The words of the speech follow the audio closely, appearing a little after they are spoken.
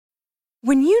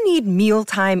When you need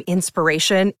mealtime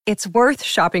inspiration, it's worth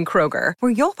shopping Kroger,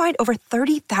 where you'll find over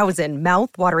 30,000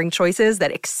 mouth-watering choices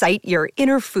that excite your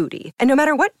inner foodie. And no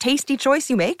matter what tasty choice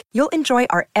you make, you'll enjoy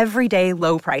our everyday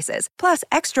low prices, plus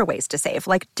extra ways to save,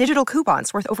 like digital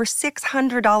coupons worth over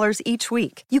 $600 each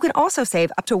week. You can also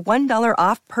save up to $1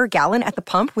 off per gallon at the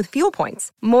pump with fuel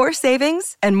points. More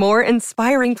savings and more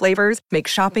inspiring flavors make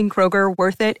shopping Kroger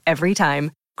worth it every time.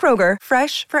 Kroger,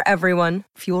 fresh for everyone.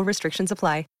 Fuel restrictions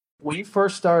apply. When you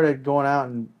first started going out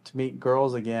and to meet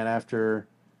girls again after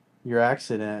your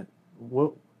accident,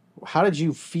 how did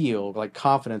you feel, like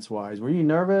confidence-wise? Were you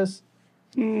nervous?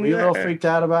 Were you a little freaked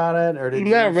out about it, or did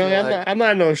you? Not really. I'm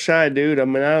not no shy dude. I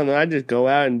mean, I don't know. I just go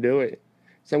out and do it.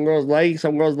 Some girls like you.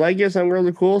 Some girls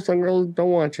are cool. Some girls don't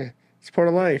want you. It's part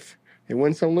of life. You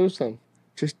win some, lose some.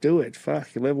 Just do it.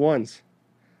 Fuck. You live once.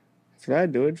 That's what I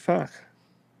do. It. Fuck.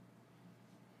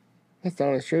 That's the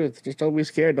honest truth. Just don't be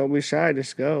scared. Don't be shy.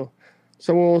 Just go.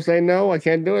 Someone will say, no, I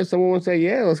can't do it. Someone will say,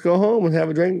 yeah, let's go home and have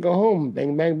a drink and go home.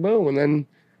 Bang, bang, boom. And then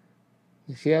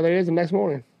you see how that is the next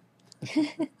morning.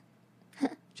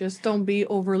 Just don't be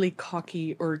overly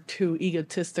cocky or too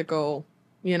egotistical,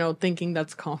 thinking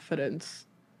that's confidence.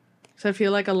 So I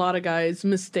feel like a lot of guys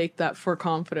mistake that for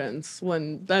confidence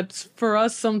when that's, for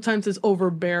us, sometimes it's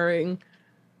overbearing.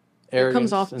 It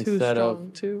comes off too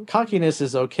strong, too. Cockiness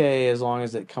is okay as long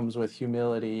as it comes with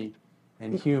humility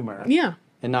and humor. Yeah.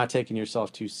 And not taking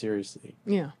yourself too seriously.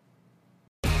 Yeah.